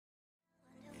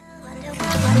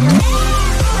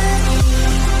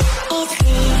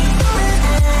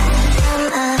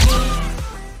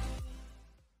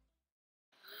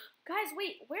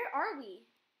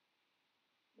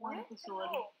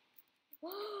episode.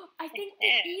 I think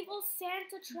the evil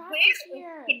Santa trap Where is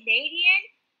here. Canadian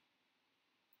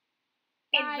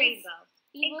and Guys, Rainbow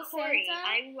Evil and Corey. Santa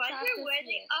I trap wonder is where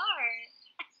they here. are.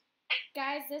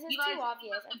 Guys, this is You guys, too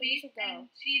obvious. I think we should go. And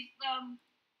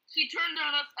she turned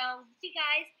on us. You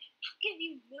guys, I'll give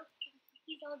you milk and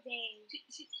cookies all day.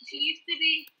 She used to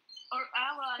be our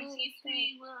ally. Oh, She used to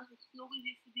be. She always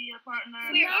used to be a partner.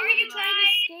 So Where now are we're you trying to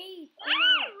guys? escape. I Oh,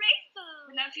 know. Rainbow.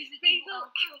 But now she's a Rainbow.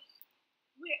 evil. Ow.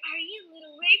 Where are you,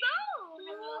 little Rainbow?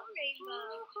 Hello, Rainbow.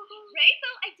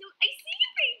 Rainbow, I see you,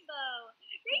 Rainbow.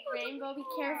 Rainbow, be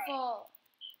careful.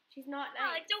 She's not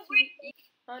nice. Don't worry.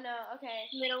 Oh no, okay.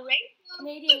 Little Rainbow.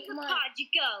 Canadian, come on. Pod you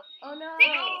go. Oh no.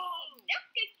 There's some milk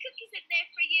and cookies in there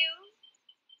for you.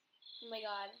 Oh my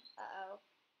god. Uh-oh.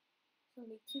 It's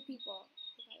only 2 people.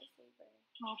 I gotta save her.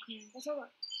 Okay. Let's look.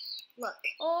 Look.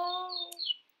 Oh.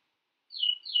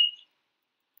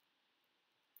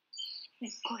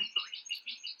 Corey.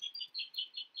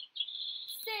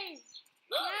 Save.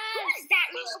 Who Yes. is that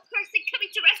little person coming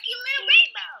to rescue little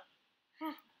Rainbow?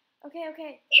 Okay,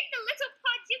 okay. In the little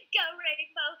pod you go,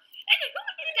 Rainbow. And who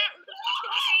is that little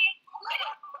Corey?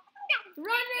 No.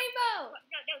 Run, Rainbow.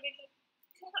 No.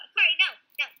 Corey, no.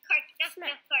 Corey, no,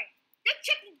 Smack. Corey. Don't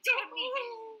shut the door on me.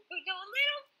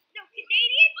 No,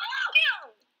 Canadian.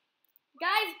 No.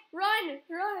 Guys, run.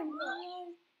 No,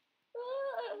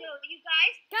 you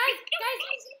guys. Guys,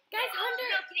 No, Hunter.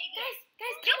 No, Canadian.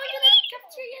 Guys, come onto the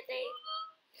cafeteria thing.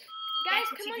 Guys, That's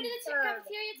what come you onto the deserve.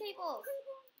 cafeteria tables.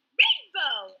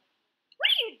 Rainbow. What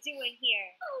are you doing here?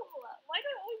 Why do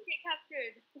I always get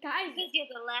captured? Guys, Because you're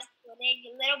the last one in,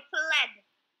 you little pleb.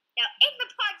 Now in the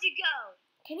pod you go.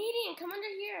 Canadian, come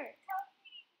under here.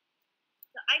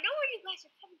 So I know where you guys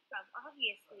are coming from,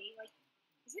 obviously. Like,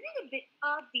 isn't it a bit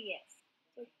obvious?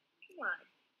 Like, come on.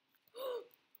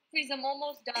 Please, I'm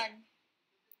almost done.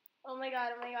 Oh my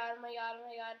god. No.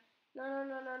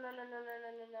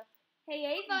 Hey,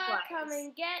 Ava, Guys. come and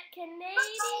get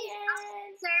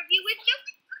Canadian. Serve you with milk.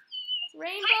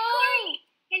 Rainbow. Hi, Corey.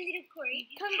 Hey, little Corey.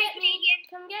 Come Hi, get me. Canadian.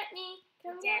 Come get me.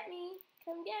 Come get me.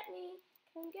 Come get me.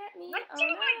 Come get me. Not Oh too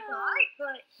my no. God,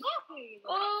 but here you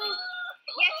go. Oh.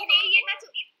 Yeah, Canadian, that's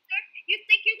what you deserve. You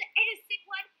think you're the innocent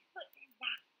one, but you're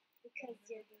not. Because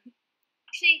you're the...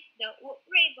 Actually, no.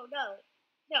 Rainbow, no.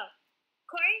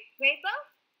 Corey, Rainbow,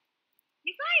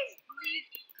 you guys need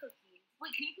cookies.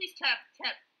 Wait, can you please tap?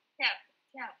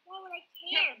 Why would I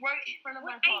Tap can't? right in front of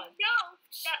my I pod. know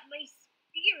that my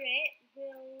spirit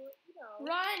will,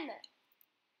 Run.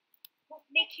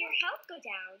 make your health go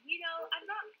down. I'm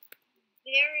not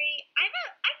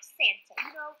I'm Santa,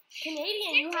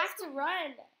 Canadian, you have to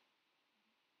run.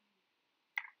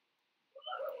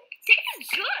 Santa's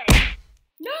good.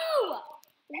 No.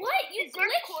 What? You Deserve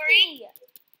glitched Corey. me.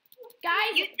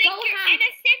 Guys, You think go you're hack.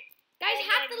 innocent? Guys, Oh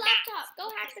hack my the God. laptop. Go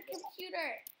hack the computer.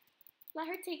 Let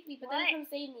her take me, but What? then come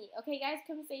save me. Okay, guys,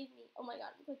 come save me. Oh my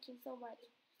god, I'm glitching so much.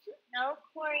 No,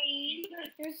 Corey.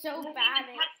 You're so You bad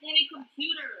don't at have any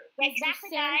computer. Mr.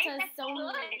 Exactly, guys. Santa's That's so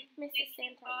good. mean. Mr.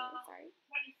 Santa, I'm sorry.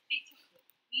 Trying to speak to you.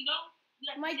 You know? You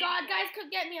have Oh my to god, say- guys, come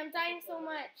get me. I'm dying so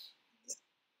much.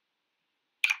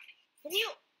 What are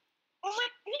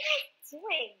you guys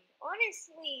doing?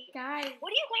 Honestly. Guys,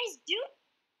 What do you guys do?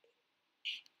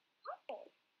 Oh.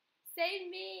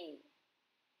 save me.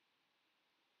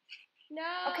 No.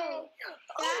 Okay.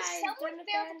 Guys, Someone don't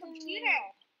failed the abandon me. computer.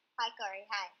 Hi, Corey.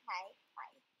 Hi.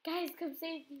 Guys, come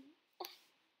save me.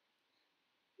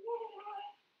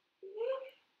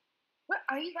 Where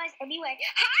are you guys anyway?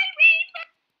 Hi, Rainbow!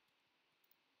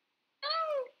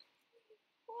 Oh!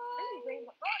 Hi,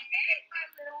 Rainbow. Oh, there's our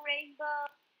little Rainbow.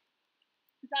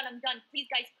 I'm done.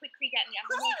 Please, guys, quickly get me. I'm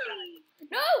almost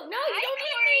done. No, you Hi, don't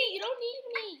need Corey.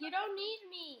 me. You don't need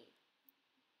me.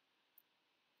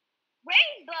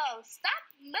 Rainbow, stop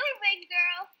moving,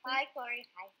 girl. Hi, Corey.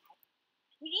 Hi.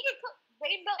 We need to put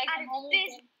Rainbow Guys, out I'm of almost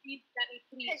business done. Please get me,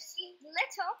 please. because she's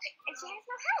little and she has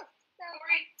no health. So,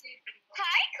 Corey.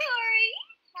 hi, Corey.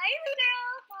 Hi, little girl.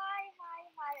 Hi.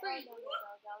 Free. Oh,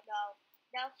 no.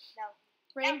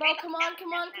 Rainbow, Rainbow, come no,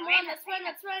 on. Rainbow,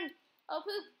 Let's run. Oh,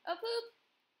 poop.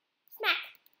 Smack.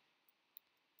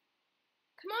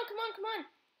 Come on.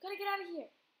 Gotta get out of here.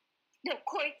 No,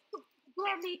 Corey.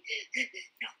 Ignore me.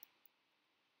 No.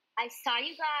 I saw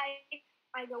you guys.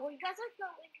 I know where you guys are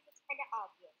going because it's kind of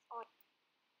obvious.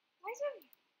 You guys are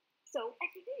so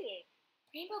annoying.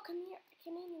 Rainbow, come here.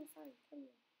 Canadian, sorry, come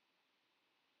here.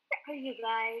 Where are you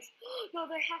guys? No,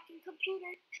 they're hacking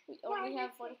computers. We only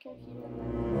have one computer.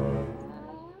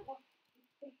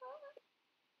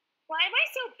 Why am I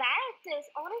so bad at this?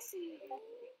 Honestly,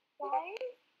 guys.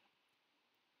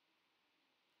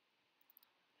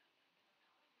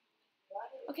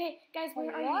 Okay, guys,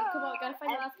 where are you? Come on, gotta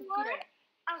find the last Everyone? computer.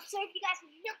 I'll serve you guys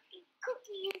with milk and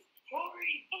cookies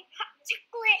Corey, and hot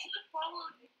chocolate. should have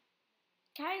followed me.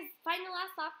 Guys, find the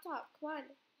last laptop. Come on.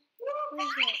 Where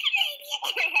is it?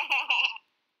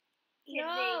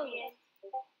 No. Canadian.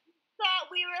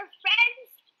 Thought we were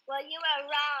friends? Well, you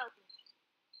were wrong.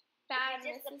 Bad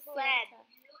You're just a Mrs. pleb. Santa.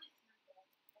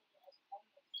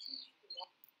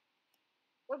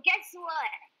 Well, guess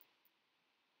what?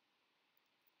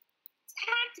 It's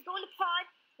time to go in the pod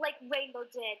like Rainbow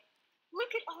did.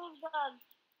 Look at all of them.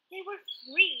 They were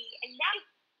free, and now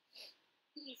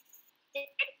we sit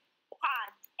in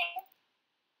pods.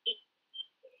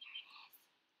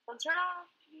 Don't turn off.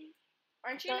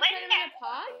 Aren't you gonna put him in a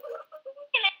pod?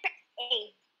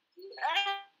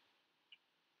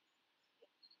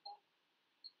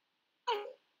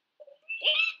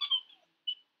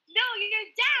 No, you're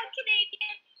down,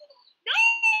 Canadian. No.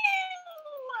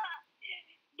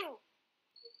 No.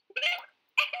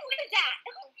 What is that?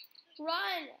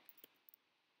 Run!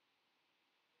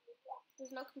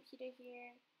 There's no computer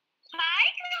here. Hi,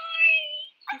 Corey.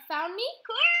 You found me?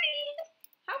 Corey.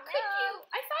 How could you?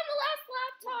 I found the last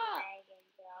laptop.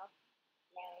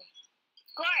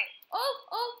 Corey.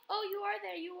 Oh, you are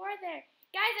there. You are there.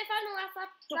 Guys, I found the last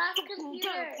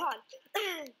computer.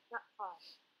 Not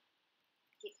pause.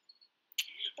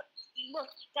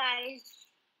 Look, guys.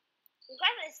 You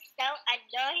guys are so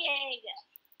annoying.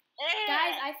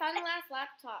 Guys, I found the last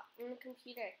laptop in the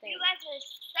computer thing. You guys are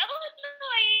so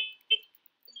annoying.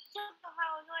 I don't know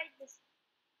how annoying this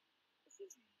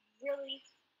is. Really.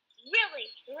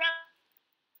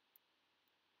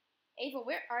 Ava,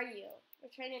 where are you? You're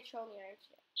trying to troll me, aren't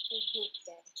you?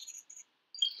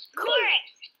 Corey.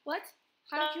 What?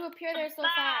 How did you appear there so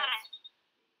fast?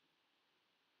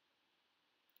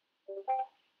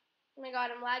 Oh my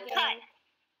god, I'm lagging. Cut.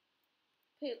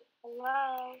 Poop.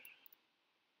 Hello.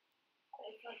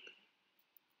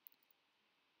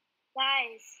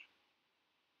 Guys.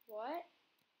 What?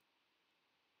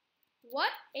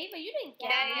 What? Ava, you didn't get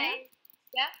me.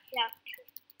 Yeah.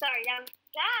 Sorry,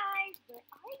 guys, where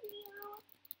are you?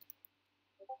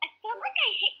 I felt like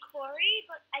I hit Corey,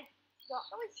 but I'm not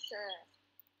really sure.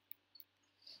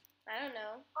 I don't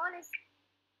know. Honest.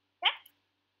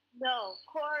 No,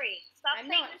 Corey. Stop I'm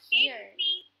playing not this game here. with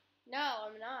me. No,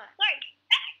 I'm not. Sorry.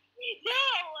 No!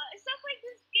 Stop playing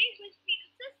this game with me.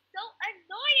 This is so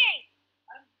annoying.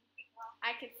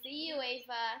 I can see you,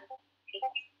 Ava.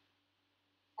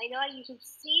 I know you can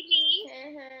see me.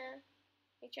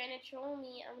 You're trying to troll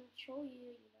me. I'm gonna troll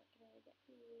you. You're not gonna get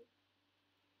me.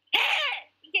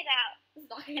 Get out. It's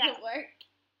not gonna work.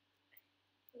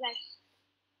 Guys.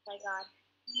 Oh my god.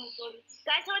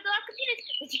 Guys, I want the last computers,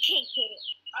 but you can't get it.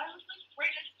 I was like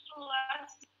right next to the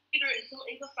last computer until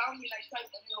Ava found me and I tried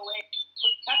running away.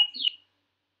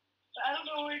 But I don't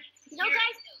know where it's No,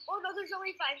 guys. Oh no, there's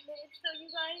only 5 minutes, so you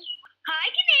guys. Hi,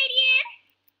 Canadian.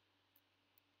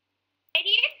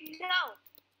 Canadian? No.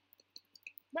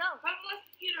 No. Find the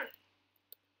last computer.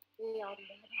 We all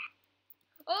know that.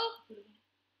 Oh!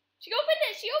 She opened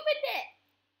it! She opened it!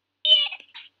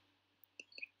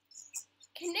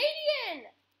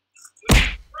 Canadian!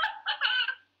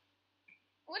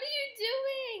 What are you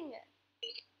doing?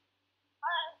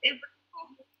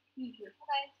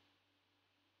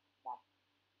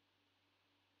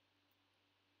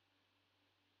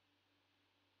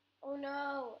 Oh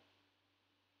no.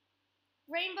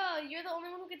 Rainbow, you're the only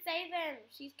one who could save him.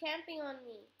 She's camping on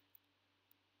me.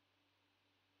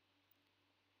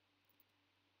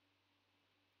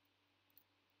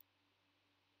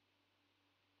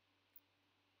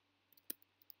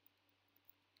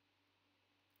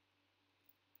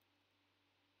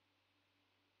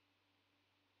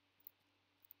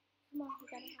 Come on, we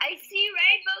gotta help I him. see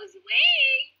Rainbow's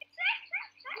wings.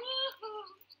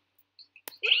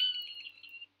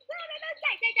 No,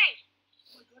 die.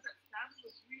 Oh my god, that sound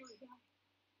was really bad.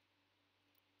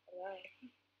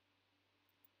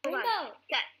 Rainbow!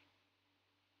 Cut.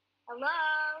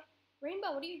 Hello.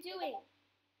 Rainbow, what are you doing?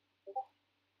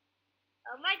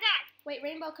 Oh my god. Wait,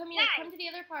 Rainbow, come here. Guys. Come to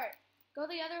the other part. Go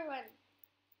the other one.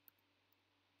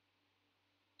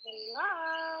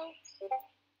 Hello.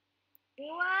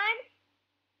 Anyone?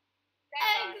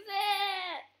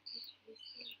 Exit!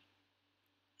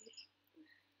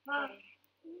 No,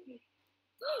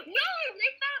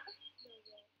 they found.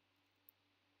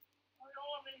 Oh no,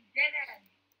 I'm in a dead end.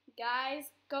 Guys,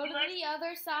 go to the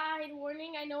other side.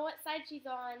 Warning, I know what side she's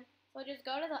on. So just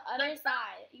go to the other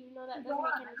side, even though that doesn't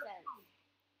make any sense.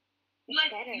 You guys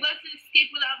can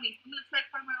escape without me. I'm gonna try to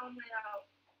find my own way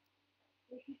out.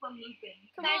 We'll keep on looping.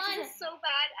 Come Guys, on. this is so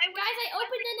bad. Guys, I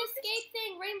opened an escape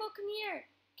thing. Rainbow, come here.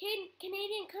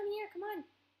 Canadian, come here. Come on.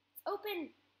 Open.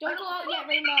 Don't go out yet,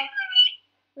 Rainbow.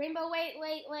 Rainbow,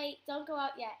 wait. Don't go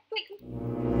out yet. Wait.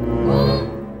 Oh!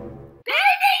 Go,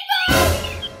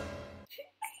 Rainbow!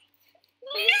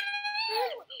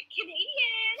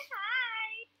 Canadian, hi.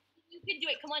 You can do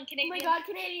it. Come on, Oh Canadian. my God,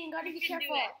 Canadian, gotta be You can do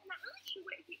careful. it. I'm not really sure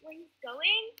where he's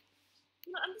going.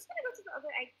 You know, I'm just gonna go to the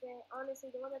other exit. Honestly,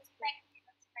 the one that's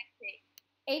Spectate.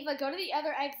 Ava, go to the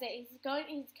other exit. He's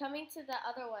coming to the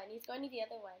other one. He's going to the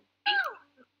other one.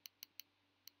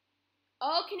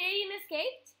 Oh, Canadian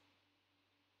escaped?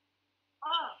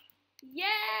 Oh.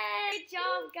 Yay! Good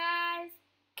job, guys.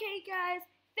 Okay, guys.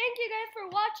 Thank you guys for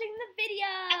watching the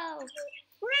video.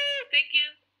 Thank you.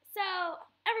 So,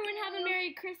 everyone have a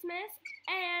Merry Christmas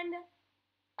and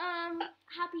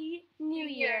Happy New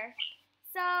Year.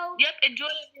 So, Yep, enjoy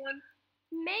everyone.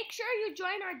 make sure you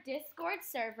join our Discord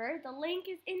server. The link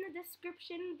is in the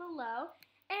description below.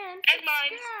 And mine.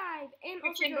 subscribe. And also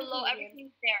Description join below. Canadian.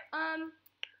 Everything's there.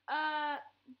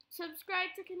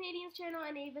 Subscribe to Canadian's channel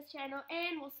and Ava's channel,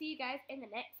 and we'll see you guys in the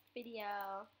next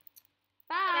video.